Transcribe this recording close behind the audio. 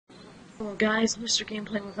Hello guys, Mr.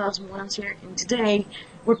 Gameplay 1001 here, and today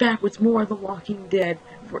we're back with more of The Walking Dead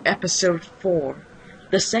for episode 4.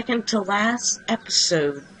 The second to last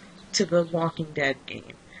episode to the Walking Dead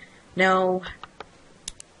game. Now,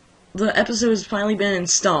 the episode has finally been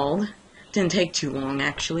installed. Didn't take too long,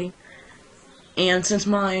 actually. And since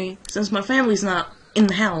my family's not in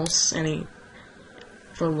the house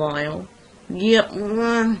for a while,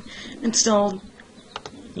 installed.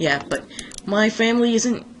 Yeah, but my family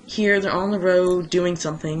isn't here, they're on the road doing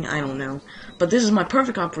something, I don't know. But this is my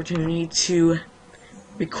perfect opportunity to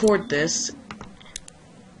record this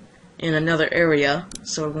in another area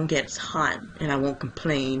so it won't get as hot and I won't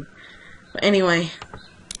complain. But anyway,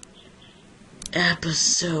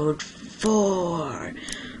 episode 4.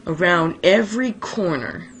 Around every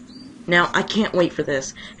corner. Now, I can't wait for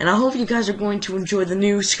this, and I hope you guys are going to enjoy the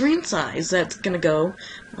new screen size that's gonna go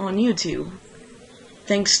on YouTube.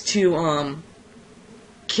 Thanks to,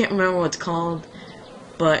 can't remember what it's called,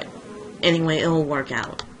 but anyway, it'll work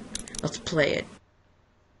out. Let's play it.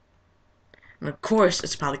 And of course,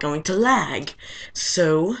 it's probably going to lag,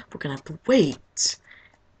 so we're gonna have to wait.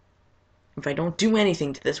 If I don't do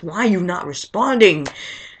anything to this, why are you not responding?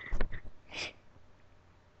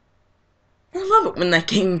 I love it when that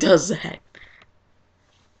game does that.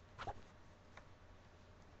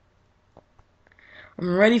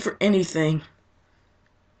 I'm ready for anything.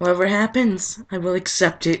 Whatever happens, I will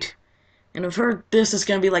accept it. And I've heard this is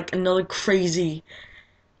gonna be like another crazy,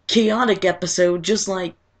 chaotic episode, just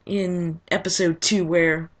like in episode 2,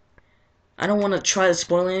 where I don't want to try to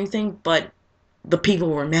spoil anything, but the people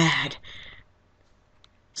were mad.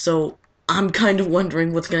 So I'm kind of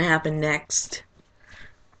wondering what's gonna happen next.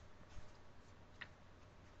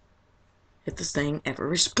 If this thing ever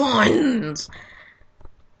responds.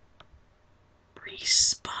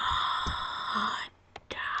 Respawn.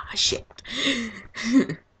 Ah, shit.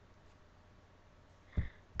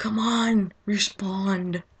 Come on,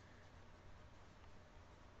 respond.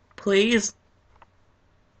 Please.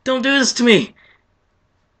 Don't do this to me.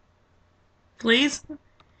 Please.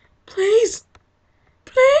 Please.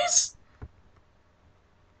 Please.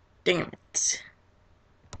 Damn it.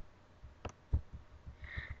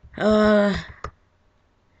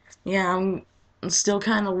 Yeah, I'm still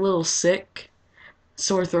kind of a little sick,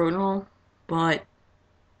 sore throat and all, but,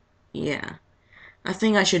 yeah. I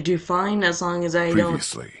think I should do fine as long as I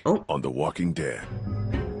Previously don't... on The Walking Dead.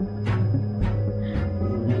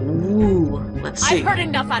 Ooh, let's see. I've heard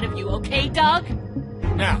enough out of you, okay, Doug?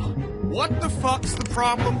 Now, what the fuck's the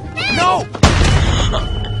problem? No!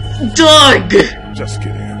 Doug! Just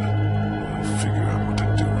get in. We'll figure out what to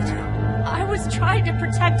do with you. I was trying to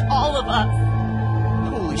protect all of us.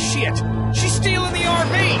 Holy shit! She's stealing the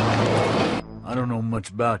RV! I don't know much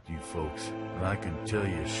about you folks, but I can tell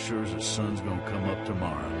you as sure as the sun's gonna come up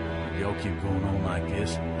tomorrow. Y'all keep going on like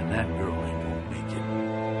this, and that girl ain't gonna make it.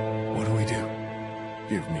 What do we do?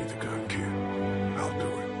 Give me the gun, kid. I'll do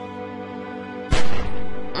it.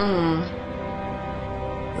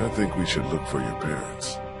 I think we should look for your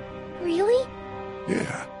parents. Really?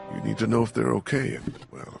 Yeah, you need to know if they're okay, and,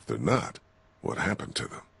 well, if they're not, what happened to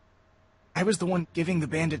them. I was the one giving the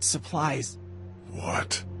bandits supplies.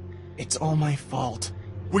 What? It's all my fault.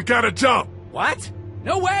 We gotta jump! What?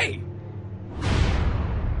 No way!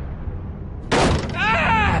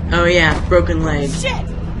 Oh yeah, broken leg. Shit!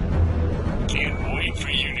 Can't wait for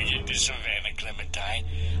you to get to Savannah, Clementine.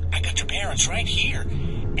 I got your parents right here.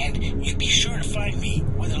 And you be sure to find me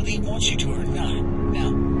whether Lee wants you to or not.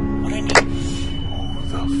 Now, what I need... Who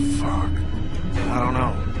the fuck? I don't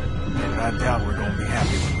know. But I doubt we're gonna be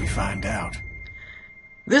happy when we find out.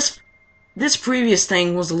 This previous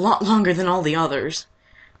thing was a lot longer than all the others.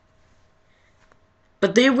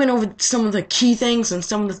 But they went over some of the key things and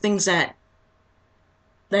some of the things that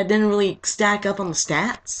didn't really stack up on the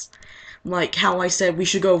stats. Like how I said we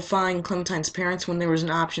should go find Clementine's parents when there was an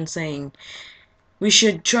option saying we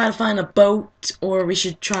should try to find a boat or we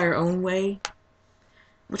should try our own way.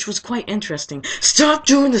 Which was quite interesting. Stop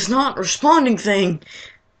doing this not responding thing!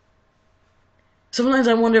 Sometimes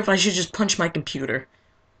I wonder if I should just punch my computer.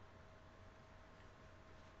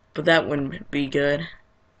 But that wouldn't be good.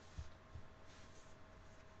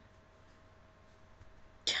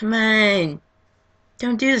 Come on.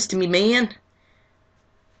 Don't do this to me, man.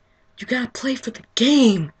 You gotta play for the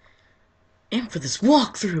game. And for this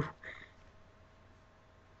walkthrough.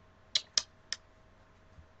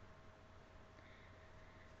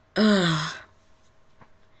 We're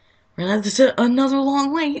gonna have to sit another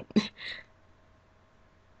long wait.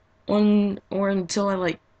 Or until I,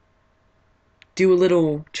 like, do a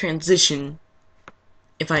little transition.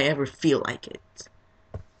 If I ever feel like it.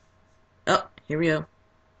 Oh, here we go.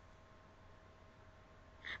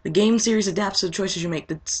 The game series adapts to the choices you make.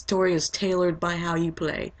 The story is tailored by how you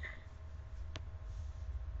play.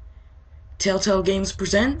 Telltale Games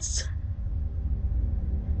presents,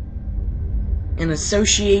 in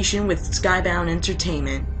association with Skybound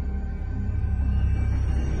Entertainment,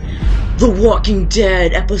 The Walking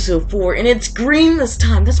Dead Episode 4, and it's green this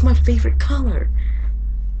time. That's my favorite color.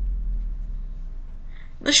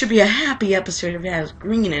 This should be a happy episode if it has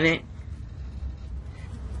green in it.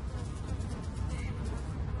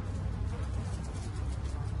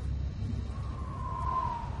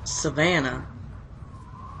 Savannah.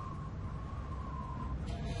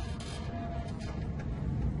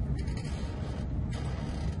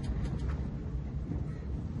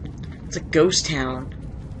 It's a ghost town.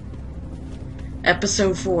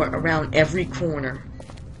 Episode 4, around every corner.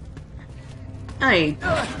 Hey.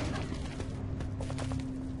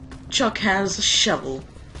 Chuck has a shovel.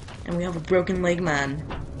 And we have a broken leg man.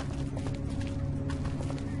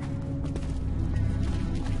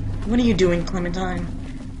 What are you doing, Clementine?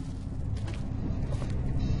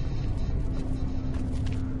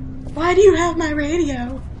 Why do you have my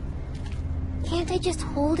radio? Can't I just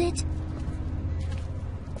hold it?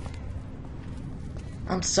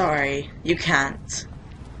 I'm sorry, you can't.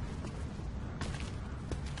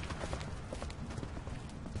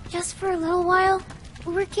 Just for a little while?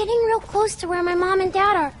 We're getting real close to where my mom and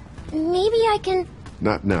dad are. Maybe I can...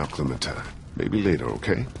 Not now, Clementine. Maybe later,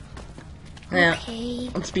 okay? Yeah, Okay.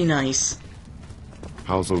 let's be nice.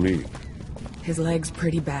 How's O'Neill? His leg's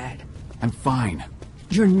pretty bad. I'm fine.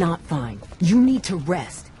 You're not fine. You need to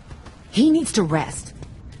rest. He needs to rest.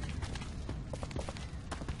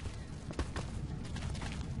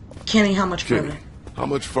 Kenny, how much Kenny, further? how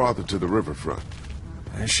much farther to the riverfront?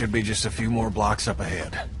 There should be just a few more blocks up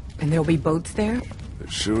ahead. And there'll be boats there?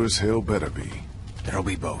 It sure as hell better be. There'll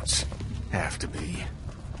be boats. Have to be.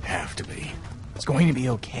 Have to be. It's going to be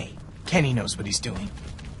okay. Kenny knows what he's doing.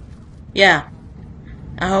 Yeah.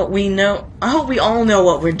 I hope we all know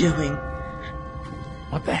what we're doing.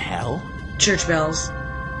 What the hell? Church bells.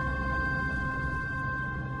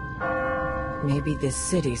 Maybe this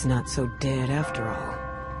city's not so dead after all.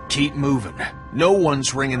 Keep moving. No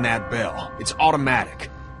one's ringing that bell. It's automatic.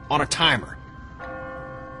 On a timer.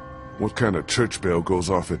 What kind of church bell goes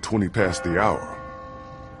off at 20 past the hour?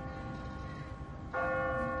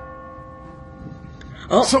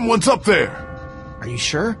 Oh, Someone's up there! Are you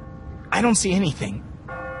sure? I don't see anything.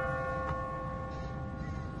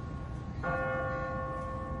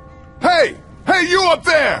 Hey! Hey, you up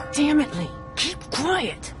there! Damn it, Lee. Keep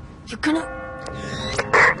quiet. You're gonna...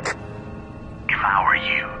 If I were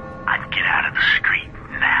you, I'd get out of the street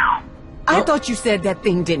now. I thought you said that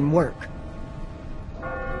thing didn't work.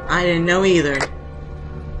 I didn't know either.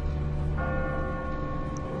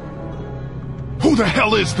 Who the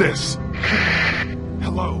hell is this?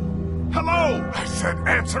 Hello? Hello! I said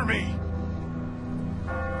answer me!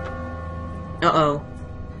 Uh-oh.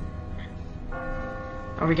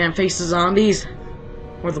 Are we gonna face the zombies?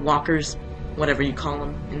 Or the walkers? Whatever you call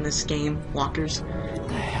them in this game. Walkers. What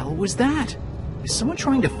the hell was that? Is someone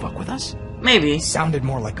trying to fuck with us? Maybe. Sounded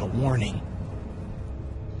more like a warning.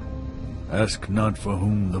 Ask not for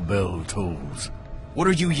whom the bell tolls. What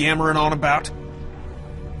are you yammering on about?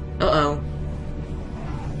 Uh-oh.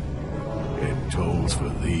 It tolls for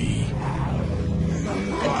thee.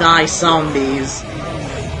 Die, zombies.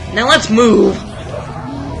 Now let's move!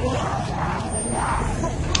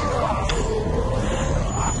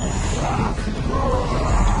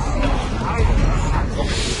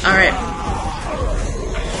 Alright.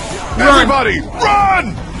 Run! Everybody,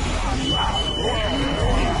 run!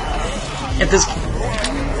 If this...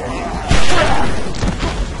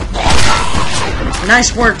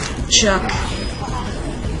 Nice work, Chuck.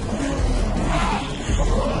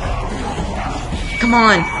 Come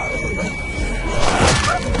on.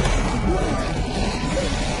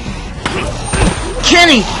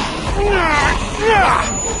 Kenny!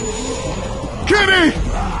 Kenny!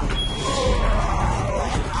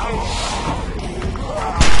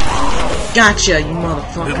 Gotcha, you A little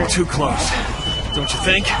motherfucker. too close. Don't you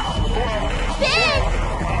think?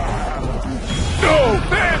 No!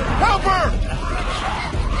 Ben! Help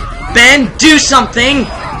her! Ben, do something!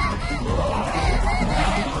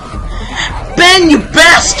 Ben, you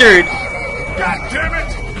bastard! God damn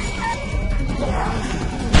it!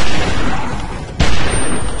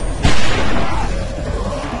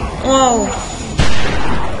 Whoa.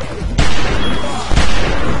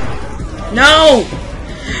 No!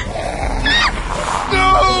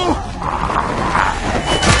 No!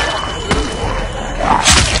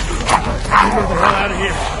 Get the hell out of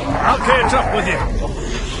here. I'll catch up with you.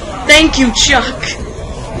 Thank you, Chuck.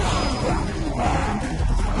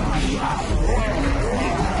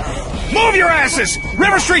 asses!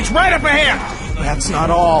 River Street's right up ahead! That's not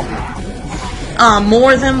all.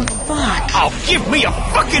 More than fuck. Oh, give me a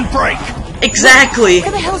fucking break! Exactly.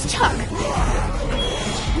 Where the hell's Chuck?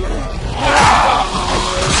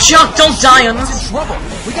 Chuck, don't die on us. Trouble.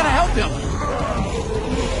 We gotta help him.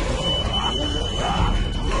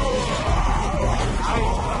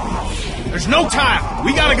 There's no time.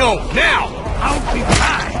 We gotta go now. I'll be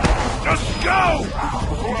back. Just go.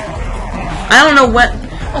 I don't know what...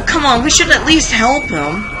 Oh, come on. We should at least help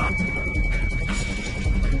him.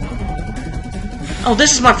 Oh,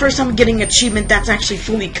 this is my first time getting an achievement that's actually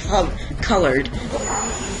fully colored.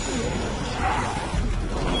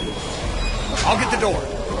 I'll get the door.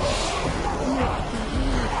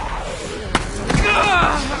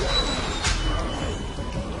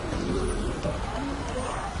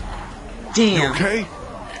 Damn. Okay?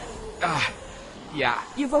 Yeah.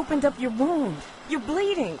 You've opened up your wound. You're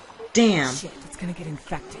bleeding. Damn. Shit, it's gonna get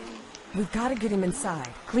infected. We've gotta get him inside.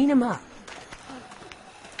 Clean him up.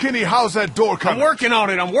 Kenny, how's that door I'm coming? working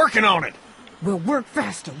on it. We'll work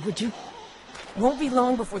faster, would you? Won't be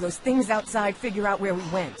long before those things outside figure out where we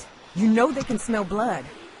went. You know they can smell blood.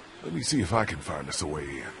 Let me see if I can find us a way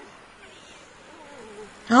in.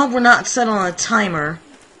 Oh, we're not set on a timer.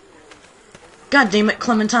 God damn it,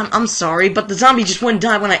 Clementine, I'm sorry, but the zombie just wouldn't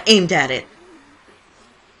die when I aimed at it.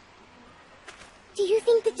 Do you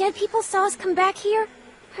think the dead people saw us come back here?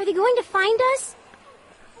 Are they going to find us?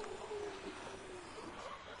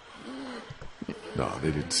 No,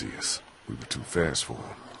 they didn't see us. We were too fast for them.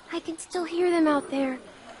 I can still hear them out there.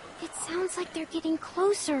 It sounds like they're getting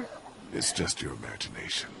closer. It's just your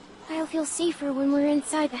imagination. I'll feel safer when we're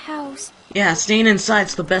inside the house. Yeah, staying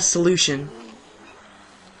inside's the best solution.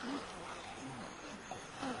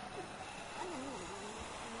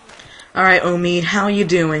 Alright, Omid, how you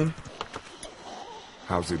doing?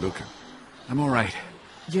 How's he looking? I'm all right.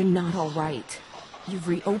 You're not alright. You've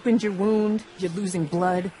reopened your wound, you're losing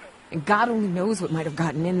blood, and God only knows what might have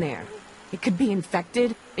gotten in there. It could be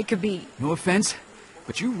infected, it could be... No offense,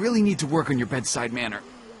 but you really need to work on your bedside manner.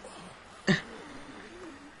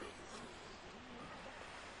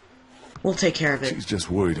 We'll take care of it. She's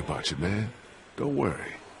just worried about you, man. Don't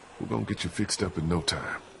worry. We're gonna get you fixed up in no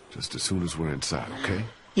time. Just as soon as we're inside, okay?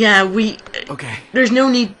 Yeah, we... Okay. There's no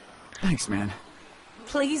need... Thanks, man.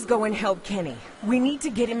 Please go and help Kenny. We need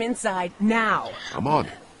to get him inside now. I'm on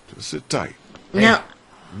it. Just sit tight. Now...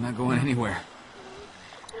 I'm not going anywhere.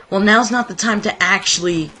 Well, now's not the time to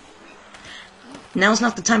actually... Now's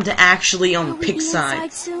not the time to actually, Will we pick be inside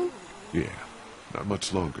sides. soon? Yeah, not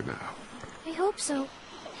much longer now. I hope so.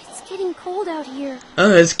 It's getting cold out here.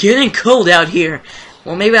 Oh, it's getting cold out here.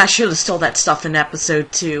 Well, maybe I should have stole that stuff in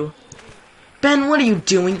episode 2. Ben, what are you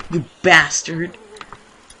doing, you bastard?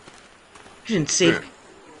 You didn't save... Ben.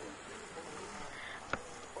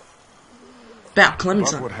 About About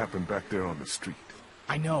Clemson. what happened back there on the street.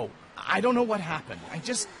 I know. I don't know what happened. I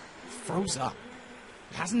just froze up.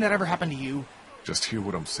 Hasn't that ever happened to you? Just hear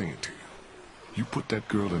what I'm saying to you. You put that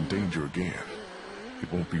girl in danger again.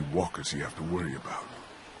 It won't be walkers you have to worry about.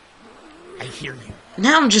 I hear you.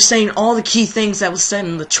 Now I'm just saying all the key things that was said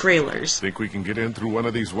in the trailers. Think we can get in through one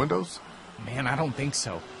of these windows? Man, I don't think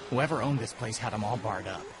so. Whoever owned this place had them all barred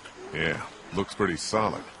up. Yeah, looks pretty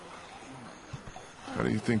solid. How do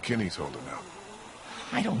you think Kenny's holding up?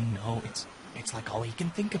 I don't know. It's like all he can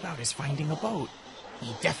think about is finding a boat.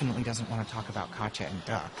 He definitely doesn't want to talk about Katjaa and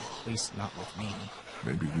Duck. At least not with me.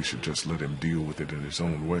 Maybe we should just let him deal with it in his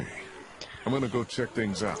own way. I'm gonna go check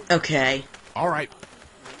things out. Okay. All right.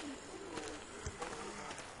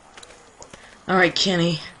 Alright,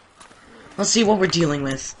 Kenny. Let's see what we're dealing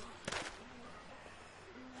with.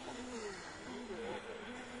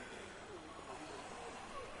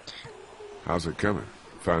 How's it coming?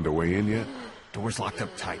 Found a way in yet? Door's locked up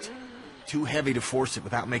tight. Too heavy to force it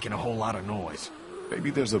without making a whole lot of noise.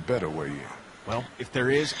 Maybe there's a better way in. Well, if there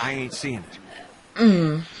is, I ain't seeing it.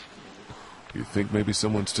 You think maybe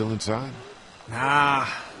someone's still inside? Nah,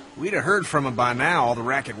 we'd have heard from him by now, all the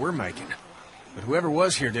racket we're making. But whoever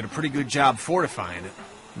was here did a pretty good job fortifying it.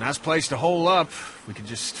 Nice place to hole up. We could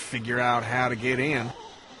just figure out how to get in.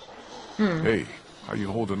 Hey, how you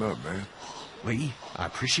holding up, man? Lee, I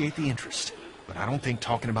appreciate the interest, but I don't think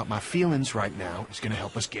talking about my feelings right now is going to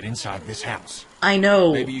help us get inside this house. I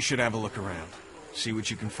know. Maybe you should have a look around. See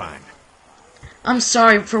what you can find. I'm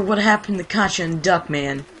sorry for what happened to Katjaa and Duck,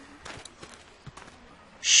 man.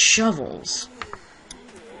 Shovels.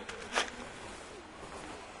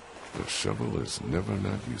 The shovel is never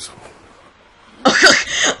not useful.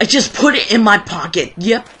 I just put it in my pocket.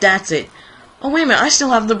 Yep, that's it. Oh, wait a minute. I still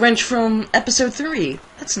have the wrench from episode 3.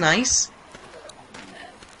 That's nice.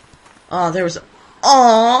 Oh, there was...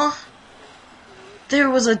 Aww. There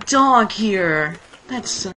was a dog here. That's